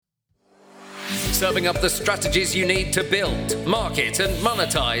serving up the strategies you need to build, market and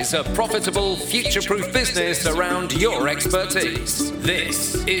monetize a profitable, future-proof business around your expertise.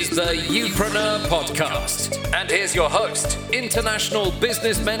 This is the Youpreneur Podcast. And here's your host, international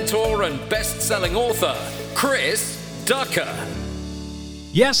business mentor and best-selling author, Chris Ducker.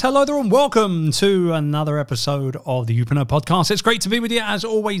 Yes, hello there and welcome to another episode of the Youpreneur Podcast. It's great to be with you as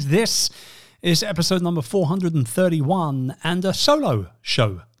always. This is episode number 431 and a solo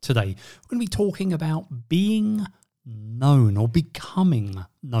show today. We're going to be talking about being known or becoming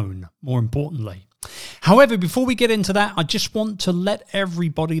known, more importantly. However, before we get into that, I just want to let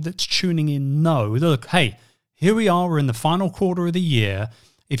everybody that's tuning in know that, look, hey, here we are. We're in the final quarter of the year.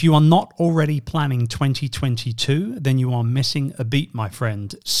 If you are not already planning 2022, then you are missing a beat, my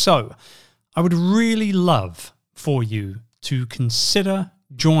friend. So I would really love for you to consider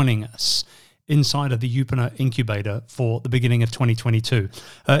joining us inside of the Youpreneur Incubator for the beginning of 2022.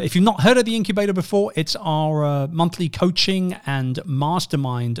 If you've not heard of the Incubator before, it's our monthly coaching and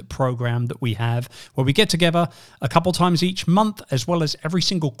mastermind program that we have, where we get together a couple times each month, as well as every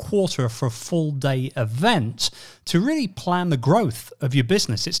single quarter for a full-day event to really plan the growth of your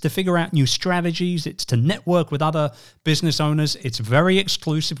business. It's to figure out new strategies. It's to network with other business owners. It's very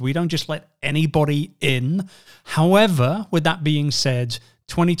exclusive. We don't just let anybody in. However, with that being said,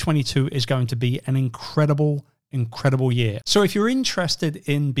 2022 is going to be an incredible year. So if you're interested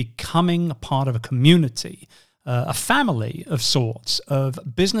in becoming a part of a community, a family of sorts of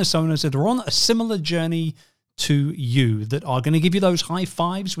business owners that are on a similar journey to you, that are going to give you those high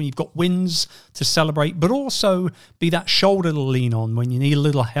fives when you've got wins to celebrate, but also be that shoulder to lean on when you need a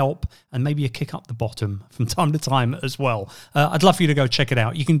little help and maybe a kick up the bottom from time to time as well. I'd love for you to go check it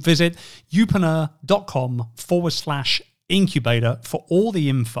out. You can visit youpreneur.com/incubator for all the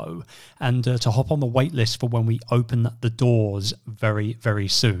info and to hop on the wait list for when we open the doors very, very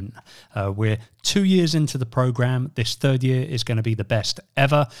soon. We're 2 years into the program. This third year is going to be the best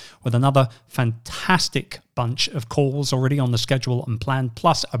ever, with another fantastic bunch of calls already on the schedule and planned,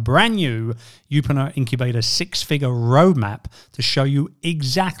 plus a brand new Youpreneur Incubator six-figure roadmap to show you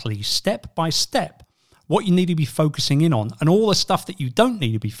exactly step by step what you need to be focusing in on, and all the stuff that you don't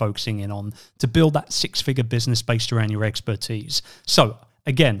need to be focusing in on to build that six-figure business based around your expertise. So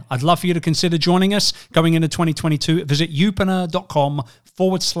again, I'd love for you to consider joining us going into 2022. Visit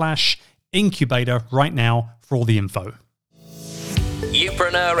youpreneur.com/incubator right now for all the info.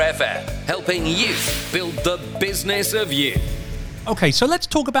 Youpreneur FM, helping you build the business of you. Okay, so let's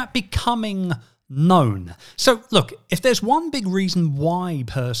talk about becoming known. So look, if there's one big reason why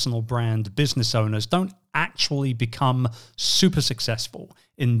personal brand business owners don't actually become super successful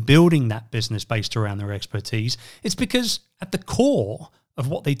in building that business based around their expertise, it's because at the core of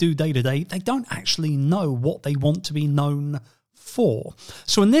what they do day to day, they don't actually know what they want to be known for.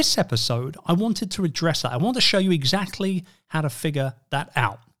 So in this episode, I wanted to address that. I want to show you exactly how to figure that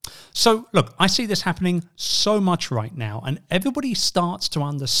out. So look, I see this happening so much right now, and everybody starts to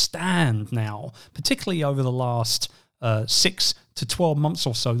understand now, particularly over the last 6 to 12 months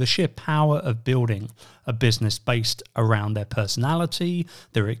or so, the sheer power of building a business based around their personality,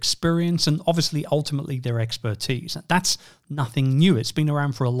 their experience, and obviously ultimately their expertise. That's nothing new. It's been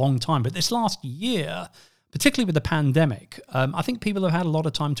around for a long time. But this last year, particularly with the pandemic, I think people have had a lot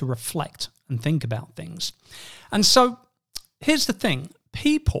of time to reflect and think about things. And so here's the thing.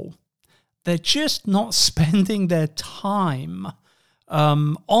 People, they're just not spending their time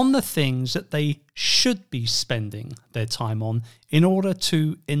on the things that they should be spending their time on in order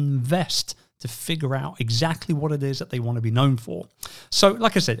to invest to figure out exactly what it is that they want to be known for. So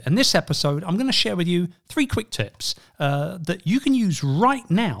like I said, in this episode, I'm going to share with you 3 quick tips that you can use right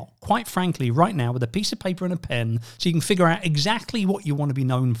now, quite frankly, right now with a piece of paper and a pen, so you can figure out exactly what you want to be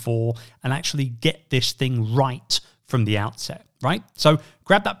known for and actually get this thing right from the outset, right? So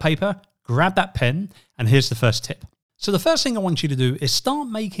grab that paper, grab that pen, and here's the first tip. So the first thing I want you to do is start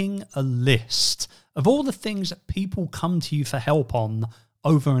making a list of all the things that people come to you for help on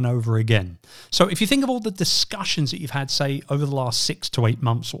over and over again. So if you think of all the discussions that you've had, say, over the last 6 to 8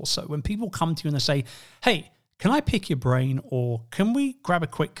 months or so, when people come to you and they say, hey, can I pick your brain, or can we grab a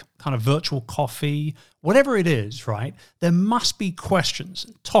quick kind of virtual coffee, whatever it is, right? There must be questions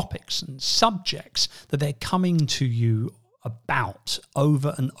and topics and subjects that they're coming to you about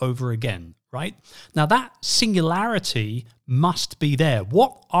over and over again, right? Now that singularity must be there.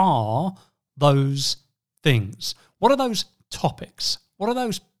 What are those things? What are those topics? What are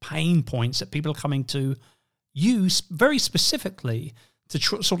those pain points that people are coming to use very specifically to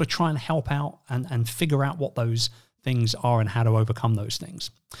sort of try and help out and figure out what those things are and how to overcome those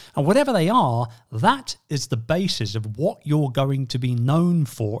things. And whatever they are, that is the basis of what you're going to be known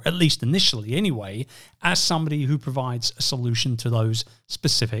for, at least initially anyway, as somebody who provides a solution to those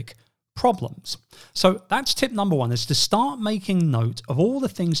specific problems. So that's tip number one, is to start making note of all the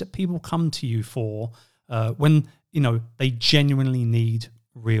things that people come to you for when they genuinely need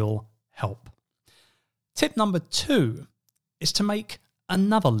real help. Tip number two is to make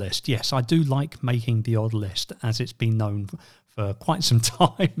another list. Yes, I do like making the odd list, as it's been known for quite some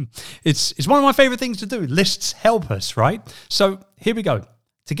time. It's one of my favorite things to do. Lists help us, right? So here we go.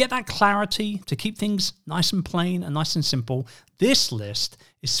 To get that clarity, to keep things nice and plain and nice and simple, this list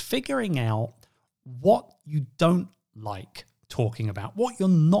is figuring out what you don't like talking about, what you're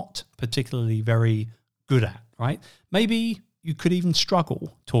not particularly very good at, right? Maybe you could even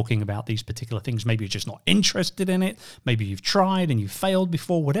struggle talking about these particular things. Maybe you're just not interested in it. Maybe you've tried and you've failed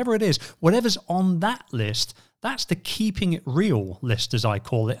before. Whatever it is, whatever's on that list, that's the keeping it real list, as I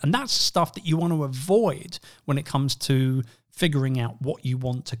call it. And that's stuff that you want to avoid when it comes to figuring out what you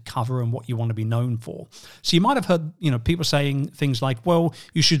want to cover and what you want to be known for. So you might have heard, people saying things like, well,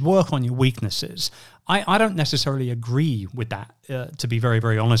 you should work on your weaknesses. I don't necessarily agree with that, to be very,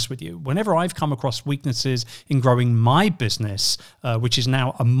 very honest with you. Whenever I've come across weaknesses in growing my business, which is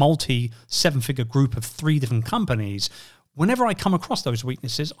now a multi-seven-figure group of 3 different companies, whenever I come across those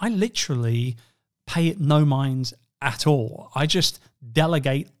weaknesses, I literally pay it no minds at all. I just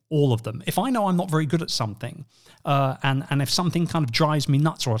delegate all of them. If I know I'm not very good at something, and if something kind of drives me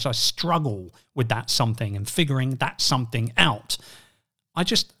nuts, or if I struggle with that something and figuring that something out, I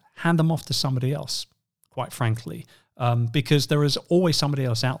just hand them off to somebody else, quite frankly, because there is always somebody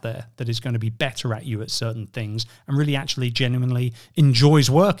else out there that is going to be better at you at certain things and really actually genuinely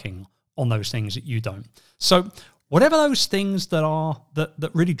enjoys working on those things that you don't. So whatever those things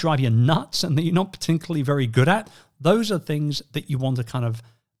that really drive you nuts and that you're not particularly very good at, those are things that you want to kind of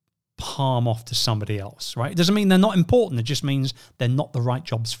palm off to somebody else, right? It doesn't mean they're not important. It just means they're not the right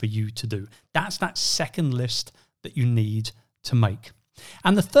jobs for you to do. That's that second list that you need to make.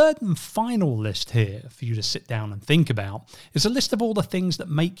 And the third and final list here for you to sit down and think about is a list of all the things that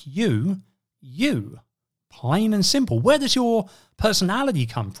make you, you. Plain and simple. Where does your personality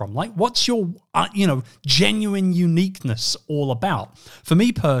come from? Like, what's your, genuine uniqueness all about? For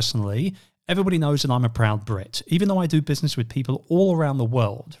me personally, everybody knows that I'm a proud Brit, even though I do business with people all around the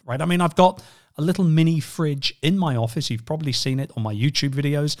world, right? I mean, I've got a little mini fridge in my office. You've probably seen it on my YouTube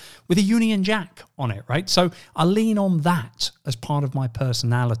videos with a Union Jack on it, right? So I lean on that as part of my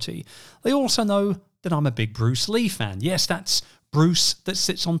personality. They also know that I'm a big Bruce Lee fan. Yes, that's Bruce that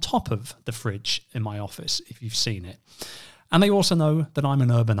sits on top of the fridge in my office, if you've seen it. And they also know that I'm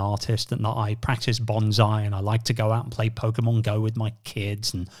an urban artist and that I practice bonsai and I like to go out and play Pokemon Go with my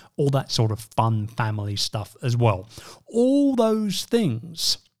kids and all that sort of fun family stuff as well. All those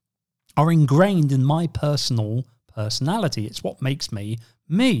things are ingrained in my personal personality. It's what makes me,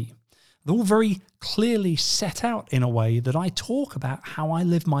 me. They're all very clearly set out in a way that I talk about how I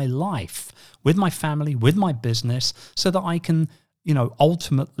live my life with my family, with my business, so that I can,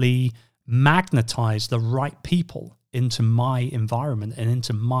 ultimately magnetize the right people into my environment and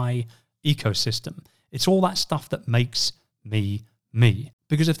into my ecosystem. It's all that stuff that makes me, me.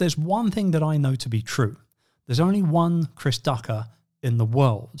 Because if there's one thing that I know to be true, there's only one Chris Ducker in the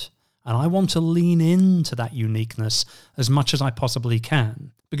world. And I want to lean into that uniqueness as much as I possibly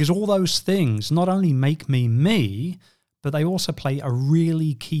can. Because all those things not only make me, me, but they also play a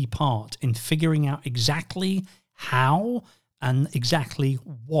really key part in figuring out exactly how and exactly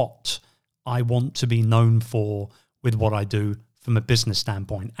what I want to be known for with what I do from a business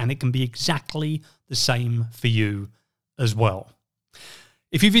standpoint. And it can be exactly the same for you as well.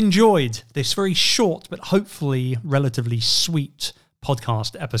 If you've enjoyed this very short but hopefully relatively sweet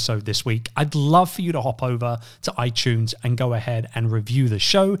podcast episode this week, I'd love for you to hop over to iTunes and go ahead and review the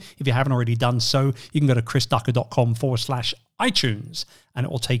show. If you haven't already done so, you can go to chrisducker.com/iTunes and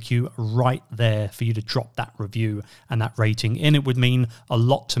it will take you right there for you to drop that review and that rating in. It would mean a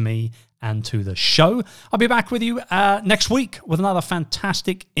lot to me and to the show. I'll be back with you next week with another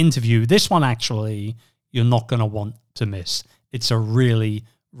fantastic interview. This one, actually, you're not going to want to miss. It's a really,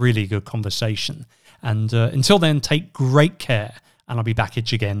 really good conversation. And until then, take great care. And I'll be back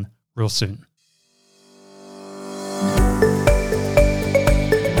at you again real soon.